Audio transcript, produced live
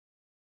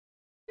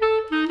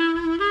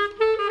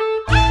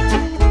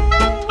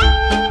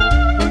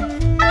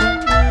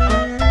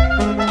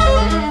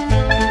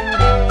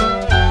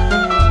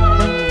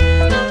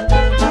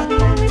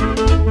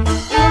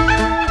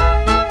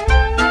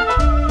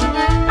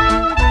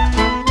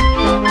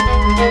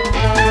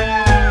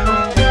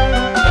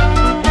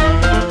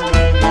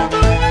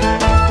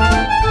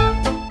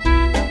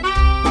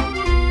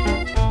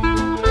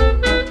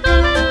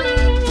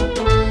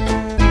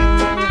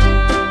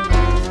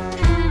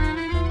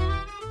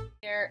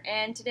here,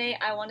 and today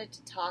I wanted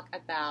to talk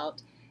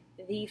about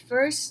the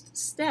first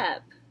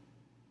step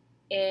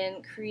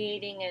in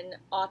creating an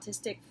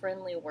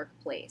autistic-friendly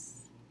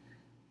workplace.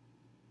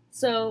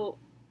 So,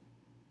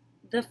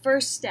 the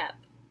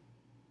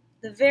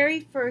very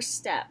first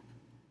step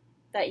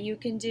that you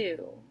can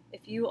do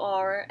if you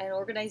are an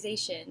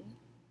organization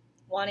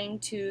wanting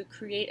to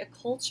create a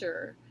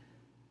culture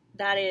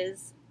that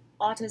is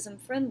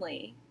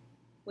autism-friendly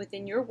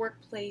within your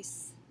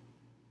workplace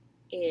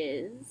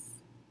is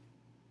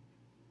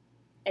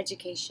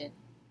education.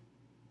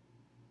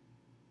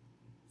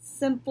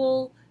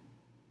 Simple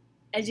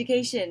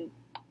education.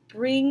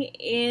 Bring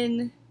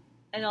in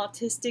an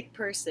autistic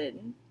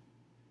person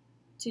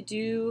to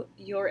do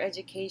your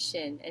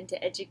education and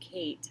to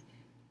educate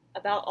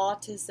about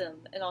autism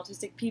and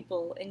autistic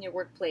people in your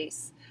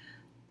workplace.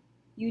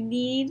 You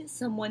need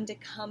someone to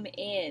come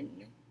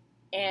in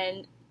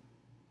and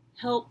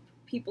help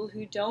people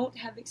who don't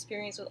have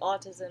experience with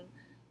autism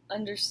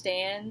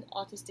understand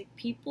autistic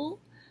people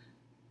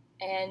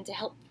and to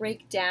help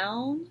break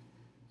down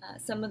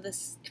some of the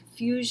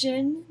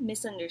confusion,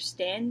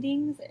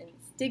 misunderstandings, and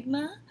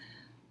stigma.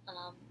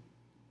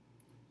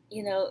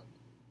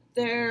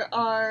 There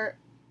are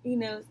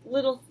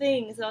little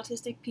things that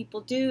autistic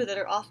people do that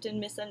are often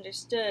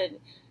misunderstood.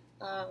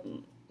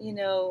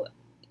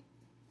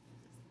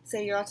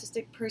 Say your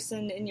autistic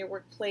person in your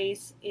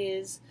workplace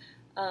is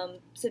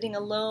sitting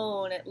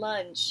alone at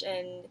lunch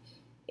and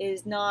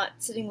is not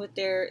sitting with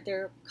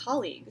their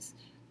colleagues.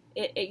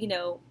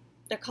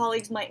 Their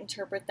colleagues might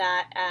interpret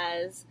that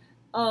as,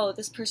 oh,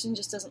 this person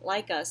just doesn't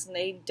like us and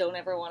they don't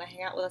ever want to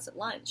hang out with us at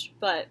lunch.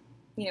 But,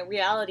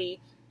 reality,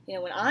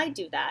 when I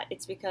do that,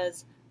 it's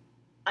because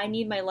I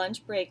need my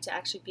lunch break to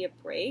actually be a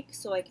break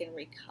so I can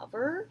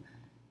recover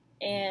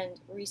and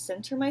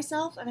recenter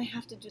myself, and I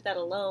have to do that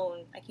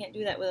alone. I can't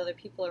do that with other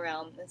people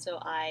around, and so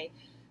I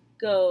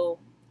go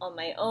on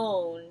my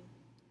own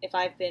if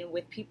I've been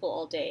with people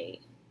all day.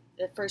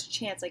 The first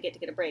chance I get to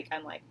get a break,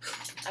 I'm like,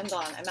 I'm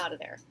gone, I'm out of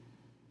there.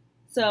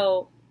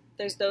 So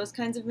there's those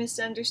kinds of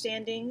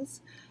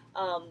misunderstandings.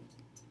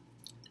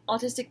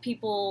 Autistic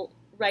people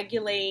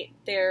regulate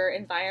their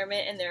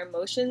environment and their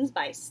emotions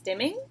by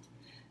stimming.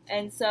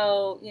 And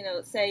so,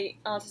 say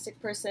an autistic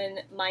person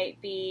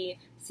might be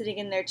sitting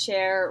in their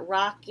chair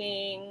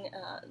rocking,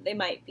 they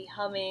might be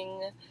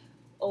humming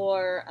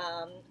or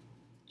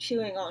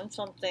chewing on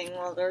something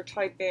while they're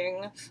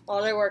typing,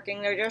 while they're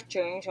working, they're just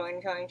chewing.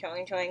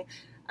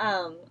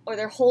 Or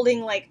they're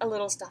holding like a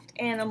little stuffed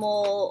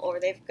animal, or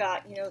they've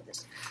got,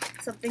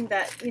 something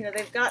that,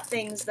 they've got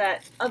things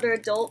that other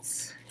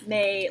adults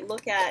may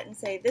look at and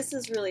say, this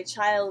is really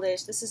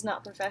childish, this is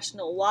not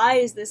professional, why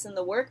is this in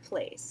the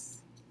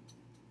workplace?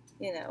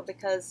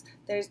 Because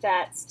there's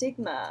that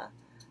stigma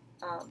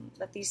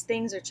that these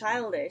things are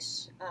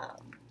childish,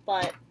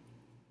 but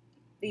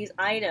these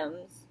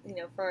items,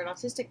 for an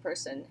autistic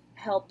person,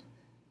 help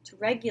to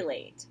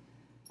regulate.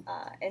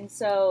 And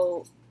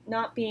so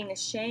not being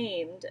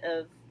ashamed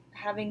of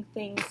having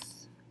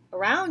things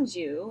around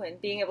you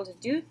and being able to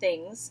do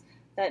things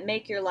that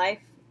make your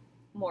life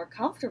more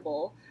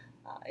comfortable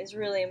is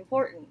really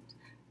important.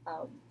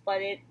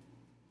 But it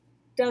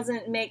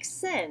doesn't make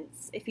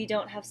sense if you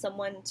don't have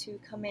someone to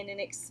come in and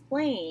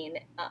explain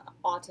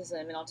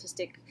autism and the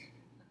autistic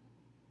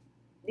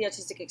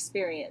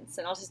experience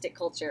and autistic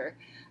culture.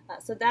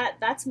 So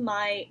that's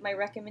my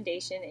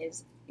recommendation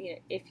is,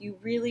 if you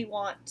really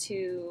want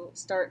to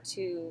start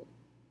to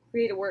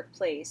create a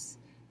workplace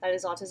that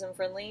is autism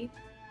friendly,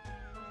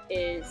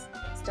 is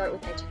start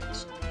with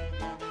education.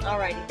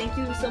 Alrighty, thank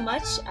you so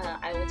much.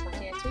 I will talk to you